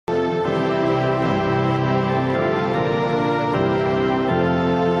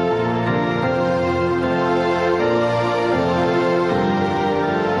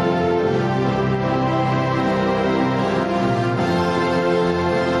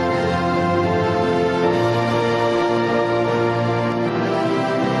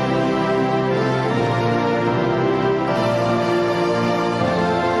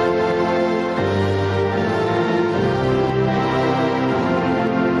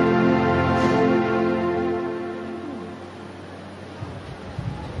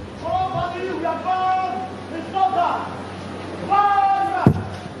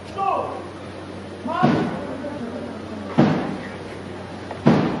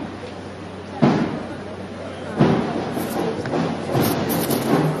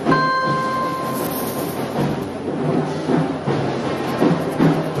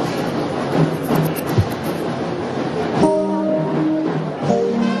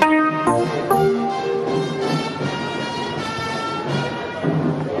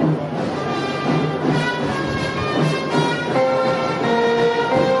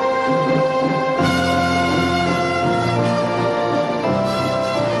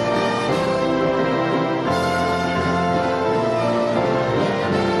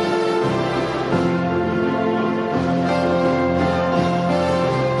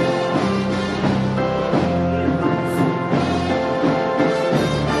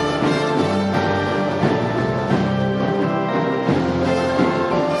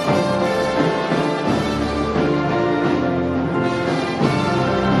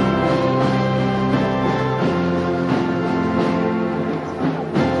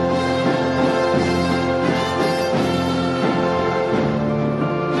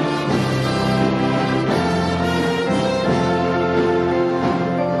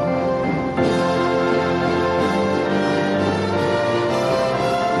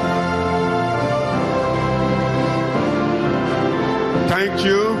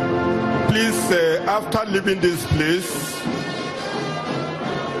after leaving this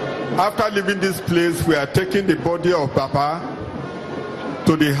place, we are taking the body of Baba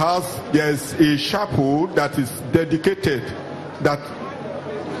to the house. There is a chapel that is dedicated, that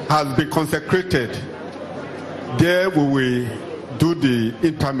has been consecrated. There we will do the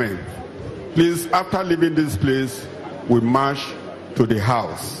interment. Please, after leaving this place, we march to the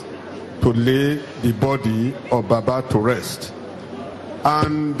house to lay the body of Baba to rest.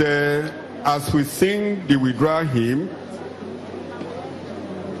 And as we sing the withdrawal hymn,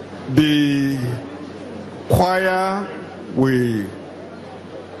 the choir will,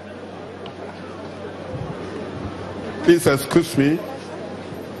 please excuse me,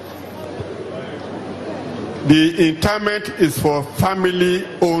 the interment is for family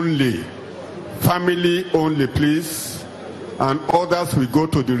only. Family only, please. And others will go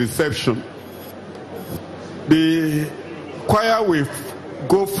to the reception. The choir will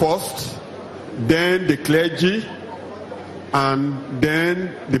go first, then the clergy, and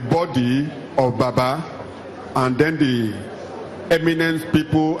then the body of Baba, and then the eminent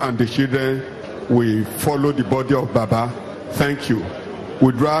people and the children will follow the body of Baba. Thank you.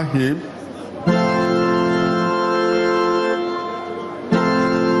 Withdraw him.